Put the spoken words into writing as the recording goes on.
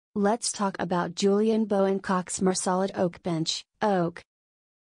Let's talk about Julian Bowen Coxmoor Solid Oak Bench, Oak.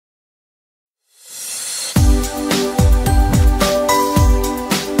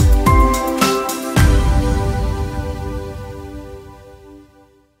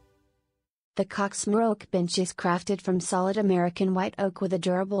 The Coxmoor Oak Bench is crafted from solid American white oak with a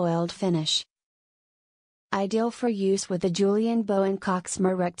durable oiled finish. Ideal for use with the Julian Bowen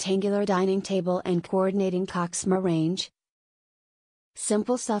Coxmoor rectangular dining table and coordinating Coxmoor range.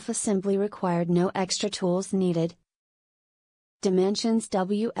 Simple self-assembly required, no extra tools needed. Dimensions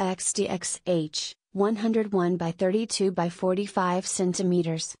WXDXH, 101 by 32 by 45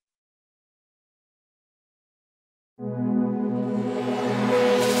 centimeters.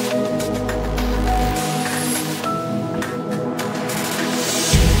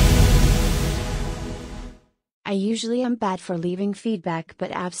 I usually am bad for leaving feedback,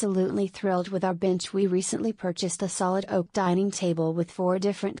 but absolutely thrilled with our bench. We recently purchased a solid oak dining table with 4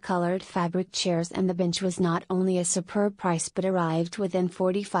 different colored fabric chairs, and the bench was not only a superb price but arrived within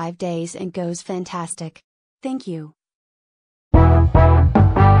 45 days and goes fantastic. Thank you.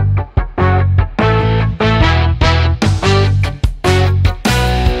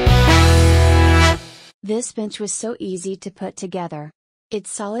 This bench was so easy to put together.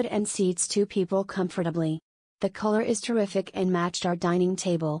 It's solid and seats 2 people comfortably. The color is terrific and matched our dining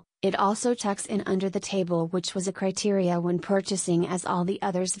table. It also tucks in under the table, which was a criteria when purchasing, as all the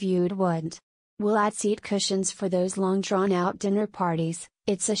others viewed wouldn't. We'll add seat cushions for those long drawn out dinner parties.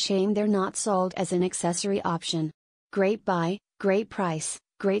 It's a shame they're not sold as an accessory option. Great buy, great price,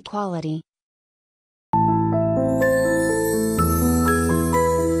 great quality.